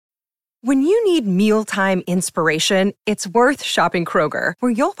When you need mealtime inspiration, it's worth shopping Kroger,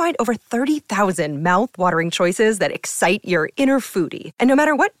 where you'll find over 30,000 mouth-watering choices that excite your inner foodie. And no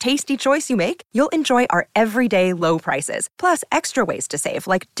matter what tasty choice you make, you'll enjoy our everyday low prices, plus extra ways to save,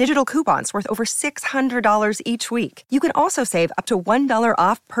 like digital coupons worth over $600 each week. You can also save up to $1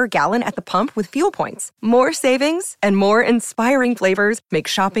 off per gallon at the pump with fuel points. More savings and more inspiring flavors make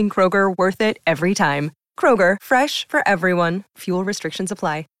shopping Kroger worth it every time. Kroger, fresh for everyone. Fuel restrictions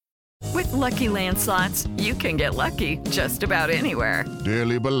apply. With Lucky Land Slots, you can get lucky just about anywhere.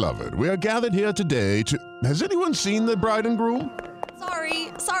 Dearly beloved, we are gathered here today to... Has anyone seen the bride and groom?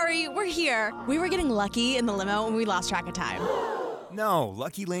 Sorry, we're here. We were getting lucky in the limo and we lost track of time. No,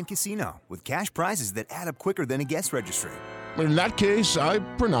 Lucky Land Casino, with cash prizes that add up quicker than a guest registry. In that case, I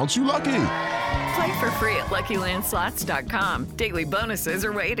pronounce you lucky. Play for free at LuckyLandSlots.com. Daily bonuses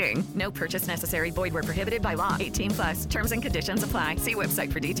are waiting. No purchase necessary. Void where prohibited by law. 18+. Terms and conditions apply. See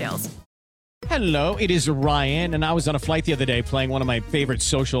website for details. Hello, it is Ryan, and I was on a flight the other day playing one of my favorite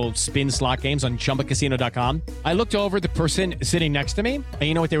social spin slot games on ChumbaCasino.com. I looked over at the person sitting next to me, and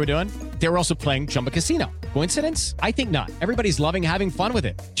you know what they were doing? They were also playing Chumba Casino. Coincidence? I think not. Everybody's loving having fun with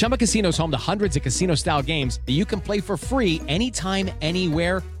it. Chumba Casino is home to hundreds of casino-style games that you can play for free anytime,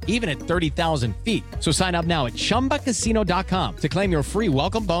 anywhere, even at 30,000 feet. So sign up now at ChumbaCasino.com to claim your free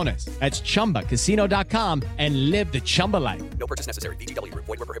welcome bonus. That's ChumbaCasino.com and live the Chumba life. No purchase necessary. VGW. Void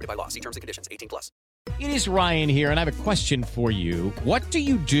where prohibited by law. See terms and conditions. 18+. It is Ryan here, and I have a question for you. What do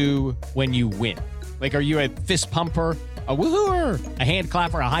you do when you win? Like, are you a fist pumper, a woohooer, a hand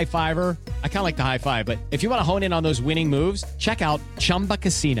clapper, a high fiver? I kind of like the high five, but if you want to hone in on those winning moves, check out Chumba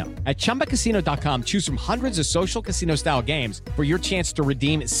Casino. At ChumbaCasino.com, choose from hundreds of social casino-style games for your chance to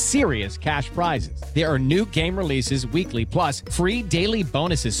redeem serious cash prizes. There are new game releases weekly, plus free daily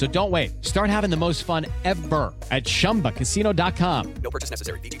bonuses, so don't wait. Start having the most fun ever at ChumbaCasino.com. No purchase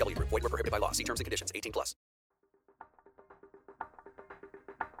necessary. VGW. Void where prohibited by law. See terms and conditions. 18+.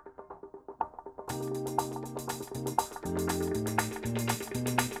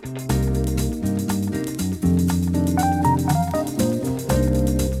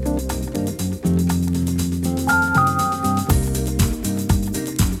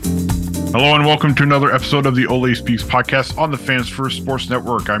 Hello and welcome to another episode of the Ole Speaks podcast on the Fans First Sports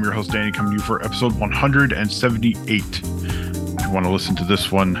Network. I'm your host, Danny, coming to you for episode 178. If you want to listen to this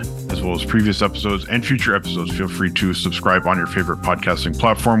one, as well as previous episodes and future episodes, feel free to subscribe on your favorite podcasting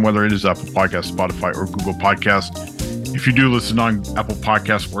platform, whether it is Apple Podcasts, Spotify, or Google Podcasts. If you do listen on Apple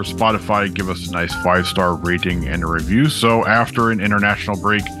Podcasts or Spotify, give us a nice 5-star rating and a review. So after an international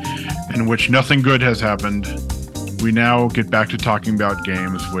break in which nothing good has happened, we now get back to talking about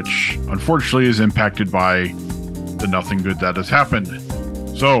games, which unfortunately is impacted by the nothing good that has happened.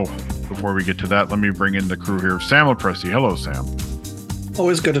 So before we get to that, let me bring in the crew here. Sam Lepresti. Hello, Sam.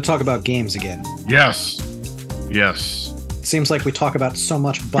 Always good to talk about games again. Yes. It seems like we talk about so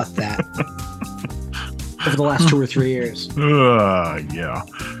much but that over the last 2 or 3 years. Yeah.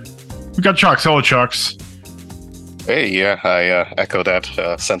 We got Chucks. Hello, Chucks. Hey, yeah, I echo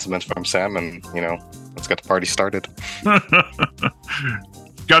that sentiment from Sam, and, let's get the party started.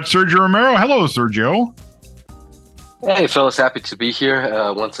 Got Sergio Romero. Hello, Sergio. Hey, fellas, happy to be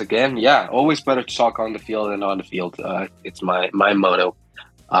here once again. Yeah, always better to talk on the field than on the field. It's my motto.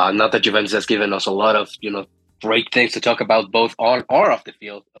 Not that Juventus has given us a lot of, great things to talk about both on or off the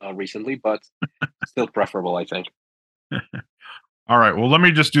field recently, but still preferable, I think. All right, well, let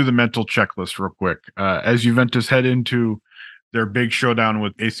me just do the mental checklist real quick. As Juventus head into their big showdown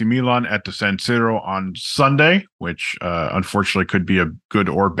with AC Milan at the San Siro on Sunday, which unfortunately could be a good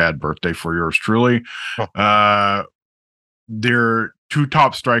or bad birthday for yours truly. Their two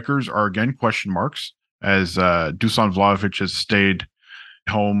top strikers are again question marks, as Dusan Vlahovic has stayed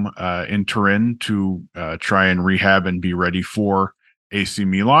home in Turin to try and rehab and be ready for AC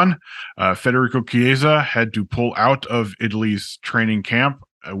Milan. Federico Chiesa had to pull out of Italy's training camp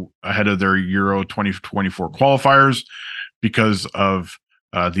ahead of their Euro 2024 qualifiers because of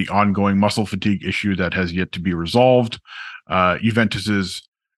the ongoing muscle fatigue issue that has yet to be resolved. Juventus's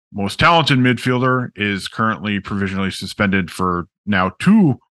most talented midfielder is currently provisionally suspended for now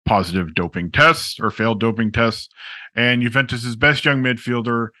 2 positive doping tests or failed doping tests. And Juventus's best young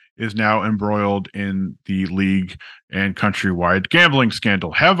midfielder is now embroiled in the league and countrywide gambling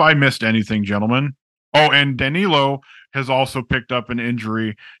scandal. Have I missed anything, gentlemen? Oh, and Danilo has also picked up an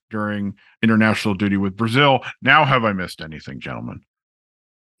injury during international duty with Brazil. Now, have I missed anything, gentlemen?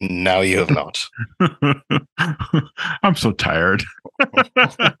 Now you have not. I'm so tired.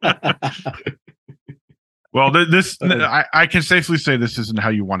 Well, I can safely say this isn't how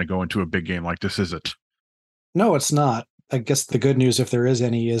you want to go into a big game like this, is it? No, it's not. I guess the good news, if there is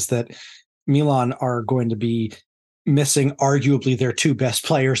any, is that Milan are going to be missing arguably their two best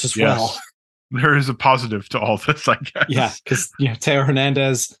players as well. There is a positive to all this, I guess. Yeah, because Teo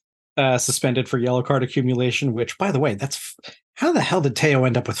Hernandez suspended for yellow card accumulation, which, by the way, that's how the hell did Teo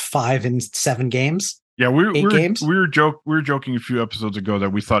end up with 5 in 7 games? Yeah, we were joking a few episodes ago that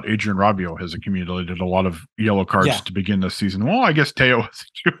we thought Adrian Rabiot has accumulated a lot of yellow cards to begin this season. Well, I guess Teo has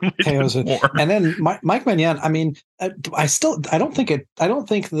accumulated more. And then Mike Maignan. I mean, I don't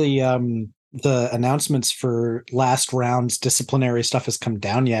think the announcements for last round's disciplinary stuff has come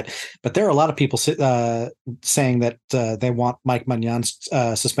down yet, but there are a lot of people saying that they want Mike Maignan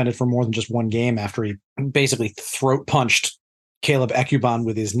suspended for more than just 1 game after he basically throat punched Caleb Ekuban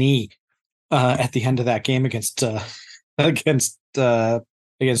with his knee at the end of that game against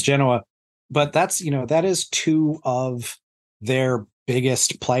Genoa. But that's, that is 2 of their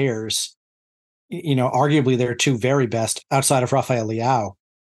biggest players, arguably their 2 very best outside of Rafael Leao,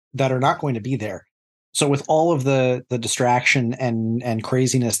 that are not going to be there. So with all of the distraction and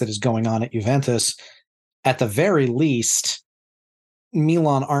craziness that is going on at Juventus, at the very least,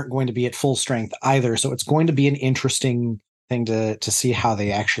 Milan aren't going to be at full strength either. So it's going to be an interesting thing to see how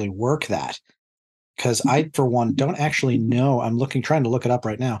they actually work that. Because I, for one, don't actually know. I'm trying to look it up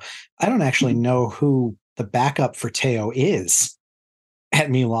right now. I don't actually know who the backup for Teo is at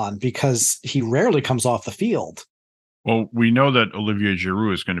Milan, because he rarely comes off the field. Well, we know that Olivier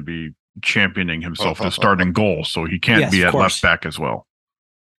Giroud is going to be championing himself to start in goal, so he can't be at left back as well.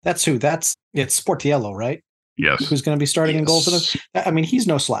 It's Sportiello, right? Yes. Who's going to be starting in goal for them? I mean, he's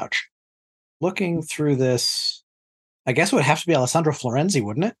no slouch. Looking through this, I guess it would have to be Alessandro Florenzi,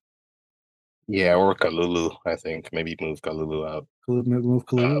 wouldn't it? Yeah, or Kalulu, I think. Maybe move Kalulu out. Move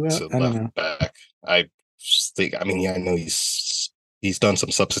Kalulu out? I don't know. Back. I know he's done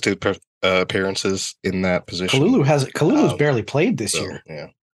some substitute appearances in that position. Kalulu's barely played this year. Yeah.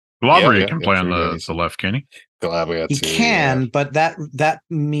 Calabria can play on the left, can he? Calabria he can, but that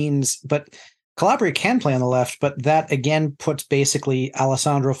means Calabria can play on the left, but that again puts basically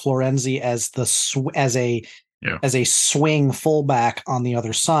Alessandro Florenzi as a swing fullback on the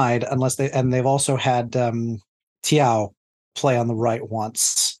other side, they've also had Thiaw play on the right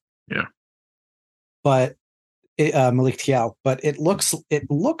once. Yeah. But Malik Thiaw, but it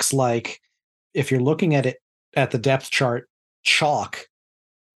looks like, if you're looking at it at the depth chart, chalk,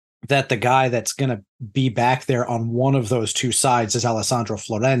 that the guy that's going to be back there on one of those 2 sides is Alessandro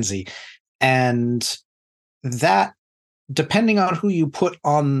Florenzi. And that, depending on who you put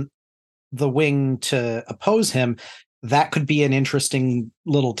on the wing to oppose him, that could be an interesting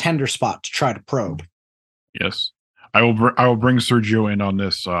little tender spot to try to probe. Yes. I will bring Sergio in on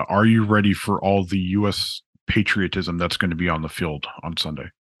this. Are you ready for all the U.S. patriotism that's going to be on the field on Sunday?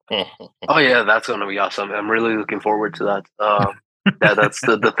 Oh yeah, that's going to be awesome. I'm really looking forward to that. That's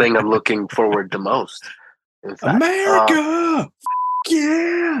the thing I'm looking forward the most. In fact. America!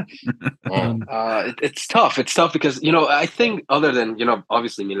 Yeah. It's tough. It's tough because, I think other than,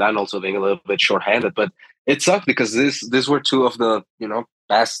 obviously Milan also being a little bit shorthanded, but it sucked because these were 2 of the,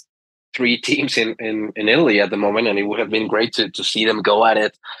 best 3 teams in Italy at the moment, and it would have been great to see them go at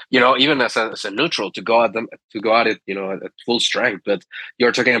it, even as a neutral, to go at it, at full strength. But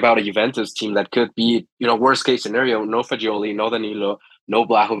you're talking about a Juventus team that could be, worst case scenario, no Fagioli, no Danilo, no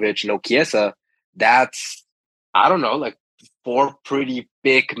Blahovic, no Chiesa. That's, I don't know, like 4 pretty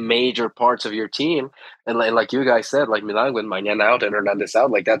big major parts of your team. And like you guys said, like Milan with Maignan out and Hernandez out,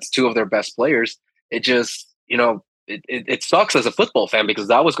 like that's 2 of their best players. It just, it sucks as a football fan, because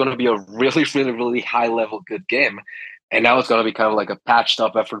that was going to be a really, really, really high level good game. And now it's going to be kind of like a patched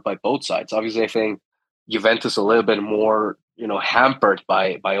up effort by both sides. Obviously, I think Juventus a little bit more, hampered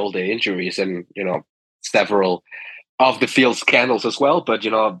by all the injuries and, several off the field scandals as well. But,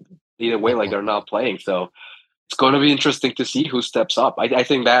 either way, like they're not playing. So it's going to be interesting to see who steps up. I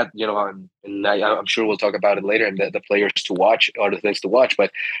think that, and I'm sure we'll talk about it later, and the players to watch or the things to watch,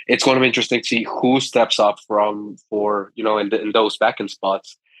 but it's going to be interesting to see who steps up in those back end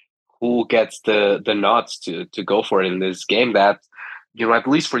spots, who gets the nods to go for it in this game that, at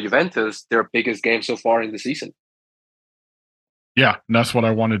least for Juventus, their biggest game so far in the season. Yeah, and that's what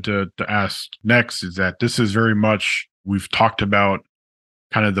I wanted to ask next, is that this is very much, we've talked about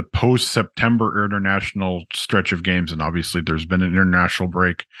kind of the post-September international stretch of games, and obviously there's been an international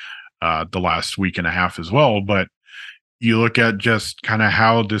break the last week and a half as well, but you look at just kind of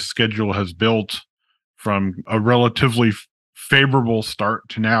how this schedule has built from a relatively favorable start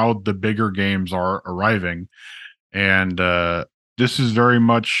to now the bigger games are arriving, and this is very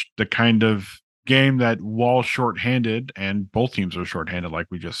much the kind of game that, while shorthanded, and both teams are shorthanded like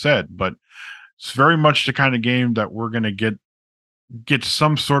we just said, but It's very much the kind of game that we're going to get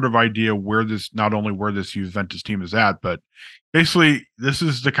some sort of idea where this, not only where this Juventus team is at, but basically this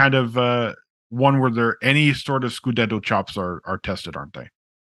is the kind of one where there any sort of Scudetto chops are tested, aren't they?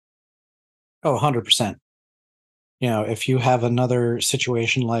 Oh, 100%. If you have another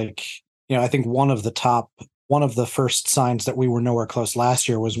situation like, I think one of the first signs that we were nowhere close last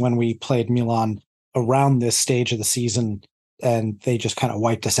year was when we played Milan around this stage of the season and they just kind of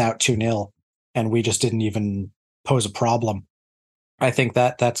wiped us out 2-0 and we just didn't even pose a problem. I think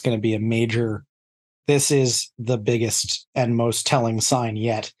that that's going to be this is the biggest and most telling sign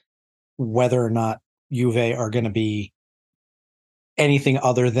yet, whether or not Juve are going to be anything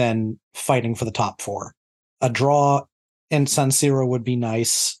other than fighting for the top four. A draw in San Siro would be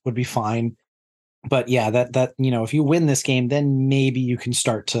nice, would be fine. But yeah, that if you win this game, then maybe you can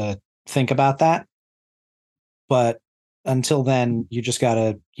start to think about that. But until then, you just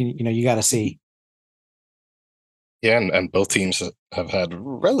gotta you gotta see. Yeah, and both teams have had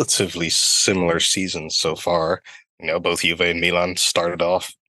relatively similar seasons so far. Both Juve and Milan started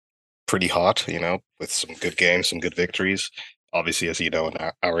off pretty hot, with some good games, some good victories. Obviously, as you know, in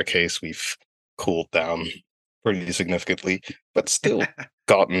our case, we've cooled down pretty significantly, but still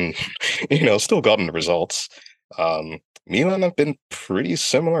gotten the results. Milan have been pretty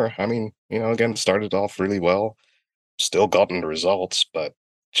similar. I mean, again, started off really well, still gotten the results, but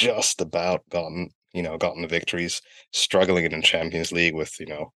just about gotten the victories, struggling in the Champions League with,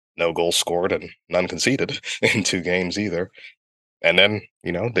 no goals scored and none conceded in 2 games either. And then,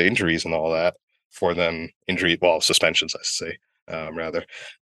 the injuries and all that for them, suspensions, I should say, rather,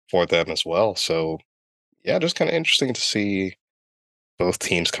 for them as well. So, yeah, just kind of interesting to see both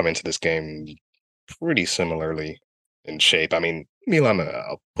teams come into this game pretty similarly in shape. I mean, Milan,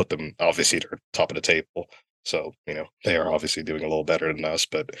 I'll put them obviously they're top of the table. So, they are obviously doing a little better than us,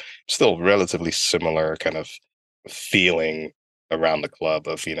 but still relatively similar kind of feeling around the club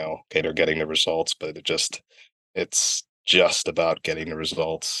of, okay, they're getting the results, but it's just about getting the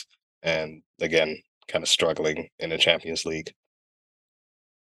results. And again, kind of struggling in the Champions League.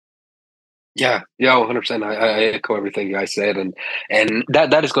 Yeah, 100%. I echo everything you guys said, and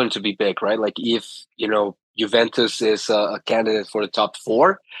that is going to be big, right? Like if Juventus is a candidate for the top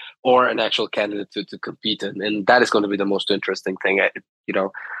four, or an actual candidate to compete in, and that is going to be the most interesting thing.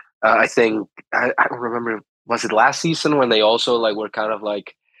 I think I don't remember, was it last season when they also like were kind of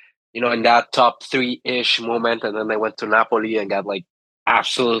like in that top 3-ish moment, and then they went to Napoli and got like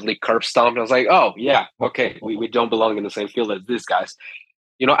absolutely curb stomped. I was like, oh yeah, okay, we don't belong in the same field as these guys.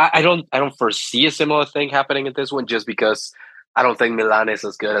 I don't foresee a similar thing happening in this one, just because I don't think Milan is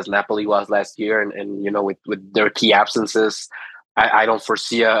as good as Napoli was last year, and with their key absences, I don't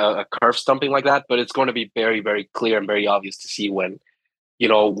foresee a curve stumping like that. But it's going to be very, very clear and very obvious to see when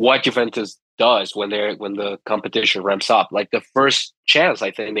what Juventus does when the competition ramps up. Like the first chance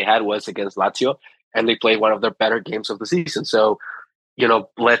I think they had was against Lazio, and they played one of their better games of the season. So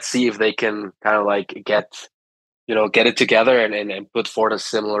let's see if they can kind of like get it together and put forward a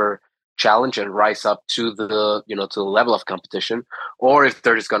similar challenge and rise up to the to the level of competition, or if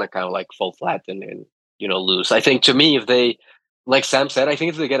they're just going to kind of like fall flat and lose. I think, to me, if they, like Sam said, I think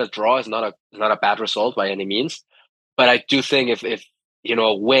if they get a draw, it's not a bad result by any means. But I do think if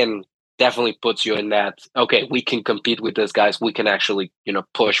a win definitely puts you in that, okay, we can compete with these guys, we can actually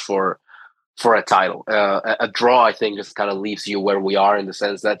push for a title. A draw, I think, just kind of leaves you where we are, in the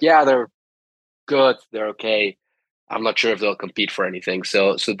sense that, yeah, they're good, they're okay. I'm not sure if they'll compete for anything.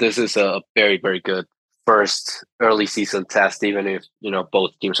 So this is a very, very good first early season test, even if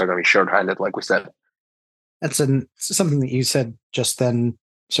both teams are going to be short-handed, like we said. That's something that you said just then,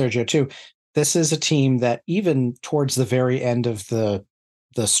 Sergio, too. This is a team that even towards the very end of the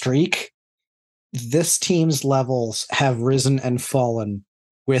streak, this team's levels have risen and fallen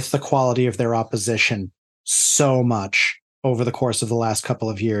with the quality of their opposition so much over the course of the last couple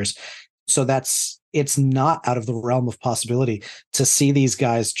of years. So it's not out of the realm of possibility to see these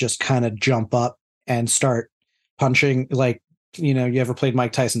guys just kind of jump up and start punching. Like, you ever played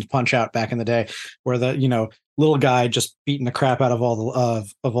Mike Tyson's Punch Out back in the day, where the little guy just beating the crap out of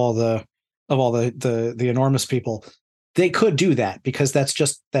all the enormous people. They could do that, because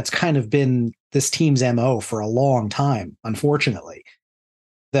that's kind of been this team's MO for a long time, unfortunately,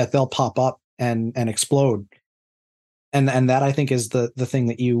 that they'll pop up and explode. And that, I think, is the thing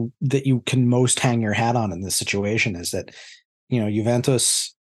that you can most hang your hat on in this situation, is that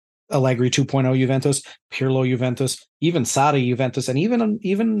Juventus, Allegri 2.0 Juventus, Pirlo Juventus, even Sarri Juventus, and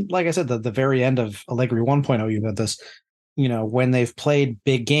even like I said, the very end of Allegri 1.0 Juventus, when they've played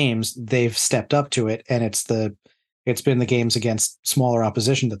big games, they've stepped up to it, and it's been the games against smaller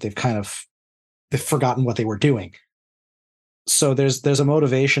opposition that they've kind of forgotten what they were doing. So there's a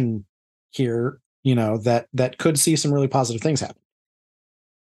motivation here, that could see some really positive things happen.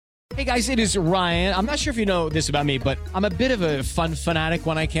 Hey guys, it is Ryan. I'm not sure if you know this about me, but I'm a bit of a fun fanatic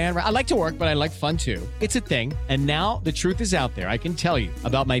when I can. I like to work, but I like fun too. It's a thing. And now the truth is out there. I can tell you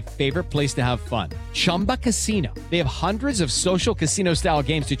about my favorite place to have fun. Chumba Casino. They have hundreds of social casino style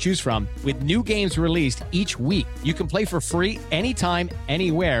games to choose from with new games released each week. You can play for free anytime,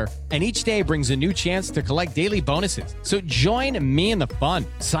 anywhere. And each day brings a new chance to collect daily bonuses. So join me in the fun.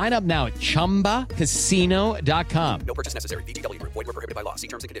 Sign up now at ChumbaCasino.com. No purchase necessary. VGW Group. Void where prohibited by law. See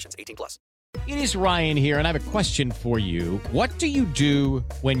terms and conditions. 18+. It is Ryan here, and I have a question for you. What do you do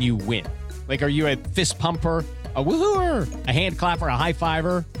when you win? Like, are you a fist pumper, a woohooer, a hand clapper, a high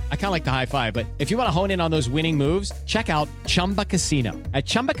fiver? I kind of like the high five, but if you want to hone in on those winning moves, check out Chumba Casino. At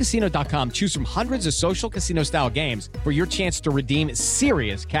ChumbaCasino.com, choose from hundreds of social casino style games for your chance to redeem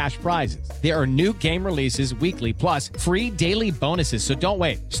serious cash prizes. There are new game releases weekly, plus free daily bonuses. So don't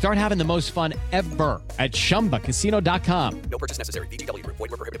wait. Start having the most fun ever at ChumbaCasino.com. No purchase necessary. VGW Group.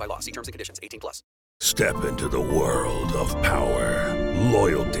 Void where prohibited by law. See terms and conditions. 18+. Step into the world of power,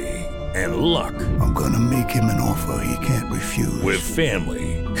 loyalty, and luck. I'm gonna make him an offer he can't refuse. With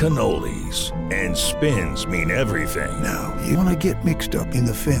family, cannolis, and spins mean everything. Now, you wanna get mixed up in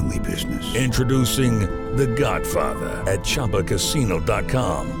the family business. Introducing The Godfather at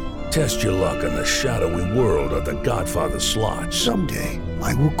ChumbaCasino.com. Test your luck in the shadowy world of The Godfather slot. Someday,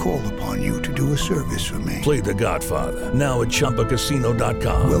 I will call upon you to do a service for me. Play The Godfather now at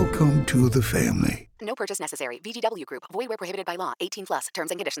ChumbaCasino.com. Welcome to the family. No purchase necessary. VGW Group. Void where prohibited by law. 18+.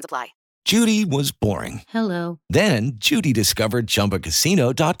 Terms and conditions apply. Judy was boring. Hello. Then Judy discovered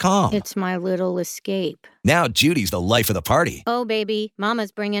ChumbaCasino.com. It's my little escape. Now Judy's the life of the party. Oh, baby,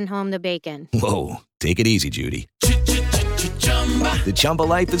 mama's bringing home the bacon. Whoa, take it easy, Judy. The Chumba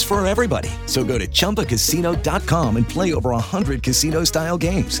life is for everybody. So go to ChumbaCasino.com and play over 100 casino-style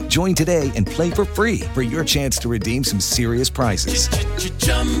games. Join today and play for free for your chance to redeem some serious prizes.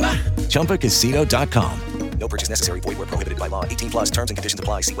 ChumbaCasino.com. No purchase necessary. Void where prohibited by law. 18+. Terms and conditions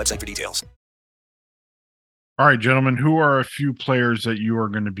apply. See website for details. All right, gentlemen, who are a few players that you are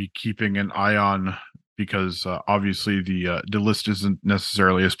going to be keeping an eye on? Because obviously the list isn't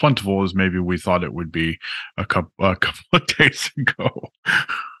necessarily as plentiful as maybe we thought it would be a couple of days ago.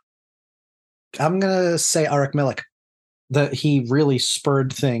 I'm gonna say Arik Milik. That he really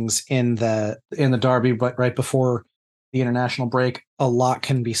spurred things in the derby, but right before the international break, a lot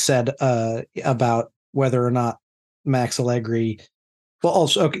can be said about whether or not Max Allegri. Well,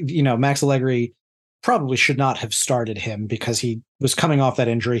 also, Max Allegri probably should not have started him because he was coming off that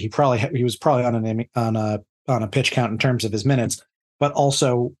injury. He was probably on a pitch count in terms of his minutes, but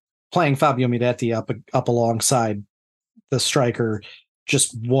also playing Fabio Miretti up alongside the striker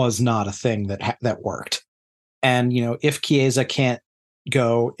just was not a thing that worked. And if Chiesa can't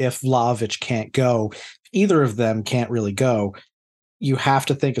go, if Vlahovic can't go, either of them can't really go. You have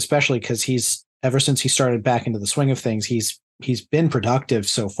to think, especially because he's ever since he started back into the swing of things, he's been productive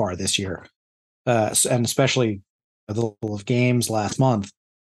so far this year. And especially the level of games last month,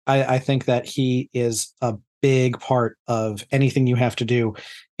 I think that he is a big part of anything you have to do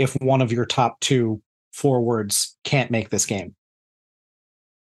if one of your top two forwards can't make this game.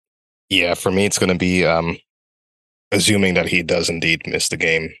 Yeah, for me, it's going to be assuming that he does indeed miss the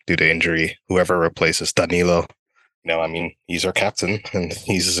game due to injury. Whoever replaces Danilo, he's our captain, and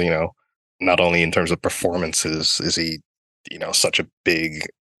he's not only in terms of performances is he such a big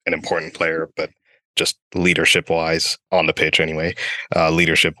an important player, but just leadership wise on the pitch anyway,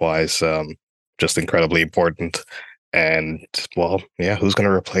 just incredibly important. And who's going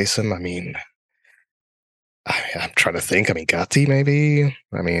to replace him? I'm trying to think. Gatti maybe.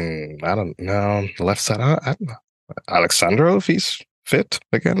 I don't know. Left side, Alexandro if he's fit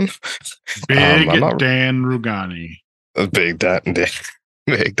again. Big Dan Rugani. Big Dan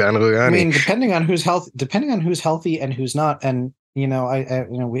Rugani. Depending on who's healthy and who's not, and I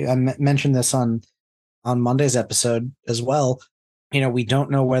mentioned this on Monday's episode as well. We don't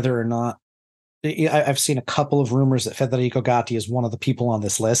know whether or not. I've seen a couple of rumors that Federico Gatti is one of the people on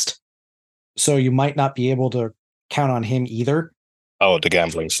this list, so you might not be able to count on him either. Oh, the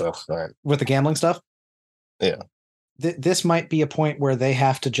gambling stuff, right? With the gambling stuff, yeah. This might be a point where they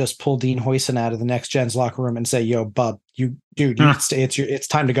have to just pull Dean Huijsen out of the next gen's locker room and say, "Yo, bub, it's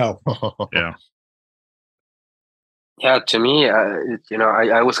time to go." Yeah. Yeah, to me,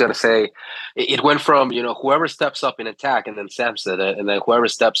 I was going to say it went from, whoever steps up in attack, and then Sam said it, and then whoever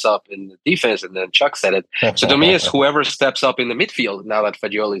steps up in the defense, and then Chuck said it. So to me, it's whoever steps up in the midfield now that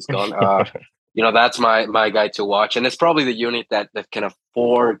Fagioli's gone. That's my guy to watch. And it's probably the unit that can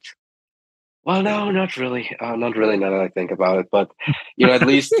afford Well, no, not really. Not really now that I think about it. But, at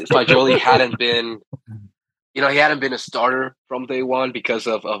least Fagioli hadn't been, he hadn't been a starter from day one because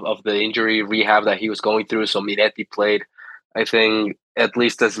of the injury rehab that he was going through. So Miretti played, I think, at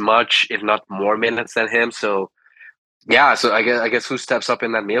least as much, if not more minutes than him. So, yeah, so I guess who steps up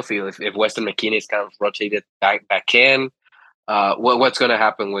in that midfield if Weston McKennie is kind of rotated back in? What's going to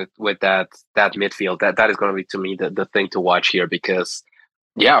happen with that midfield? That is going to be, to me, the thing to watch here, because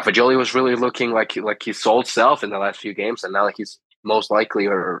Fagioli was really looking like his old self in the last few games, and now he's most likely,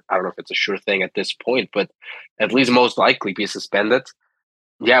 or I don't know if it's a sure thing at this point, but at least most likely be suspended.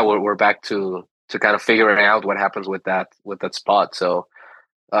 Yeah, we're back to kind of figuring out what happens with that spot. So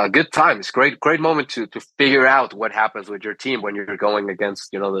good times, great moment to figure out what happens with your team when you're going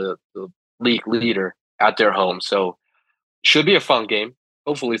against the league leader at their home. So should be a fun game.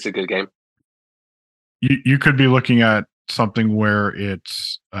 Hopefully, it's a good game. You could be looking at something where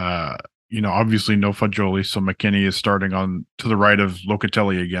it's obviously no Fagioli, so McKennie is starting on to the right of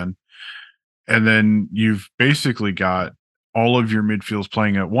Locatelli again, and then you've basically got all of your midfields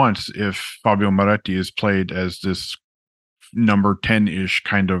playing at once if Fabio Miretti is played as this number 10-ish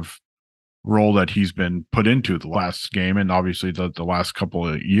kind of role that he's been put into the last game and obviously the last couple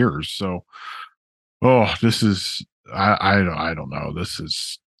of years. So this is I don't know.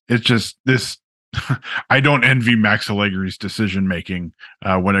 It's just this. I don't envy Max Allegri's decision making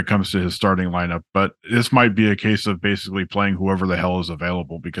when it comes to his starting lineup, but this might be a case of basically playing whoever the hell is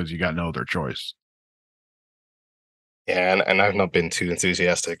available because you got no other choice. Yeah, and I've not been too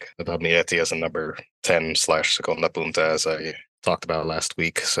enthusiastic about Miretti as a number 10/seconda punta, as I talked about last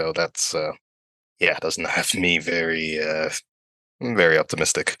week. So that's doesn't have me very very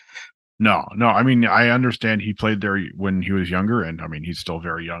optimistic. No. I mean, I understand he played there when he was younger, and I mean he's still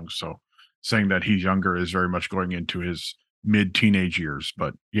very young. So saying that he's younger is very much going into his mid-teenage years.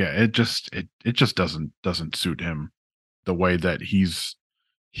 But yeah, it just doesn't suit him the way that he's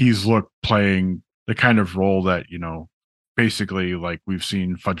looked playing the kind of role that basically like we've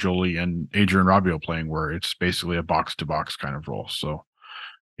seen Fagioli and Adrian Rabiot playing, where it's basically a box-to-box kind of role. So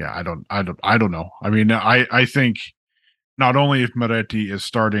yeah, I don't know. I mean, I think not only if Miretti is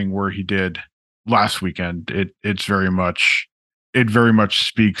starting where he did last weekend, it very much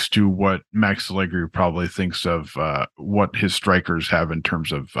speaks to what Max Allegri probably thinks of what his strikers have in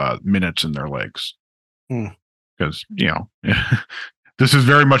terms of minutes in their legs. Because this is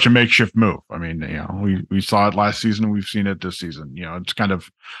very much a makeshift move. I mean, we saw it last season, we've seen it this season. It's kind of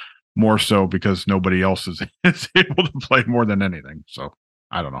more so because nobody else is able to play more than anything. So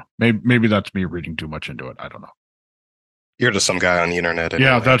I don't know. Maybe that's me reading too much into it. I don't know. You're just some guy on the internet. Anyway.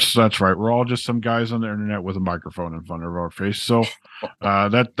 Yeah, that's right. We're all just some guys on the internet with a microphone in front of our face. So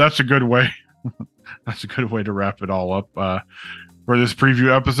that's a good way. That's a good way to wrap it all up for this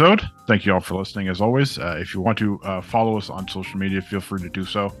preview episode. Thank you all for listening. As always, if you want to follow us on social media, feel free to do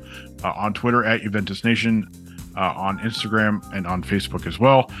so on Twitter at Juventus Nation, on Instagram and on Facebook as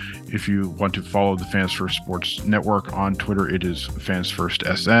well. If you want to follow the Fans First Sports Network on Twitter, it is Fans First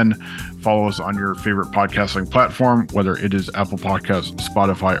SN. Follow us on your favorite podcasting platform, whether it is Apple Podcasts,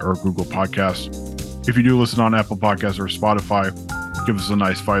 Spotify, or Google Podcasts. If you do listen on Apple Podcasts or Spotify, give us a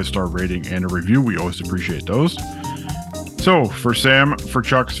nice 5-star rating and a review. We always appreciate those. So for Sam, for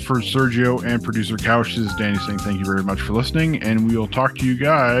Chucks, for Sergio, and producer Couch, this is Danny saying thank you very much for listening, and we will talk to you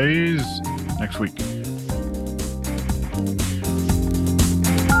guys next week.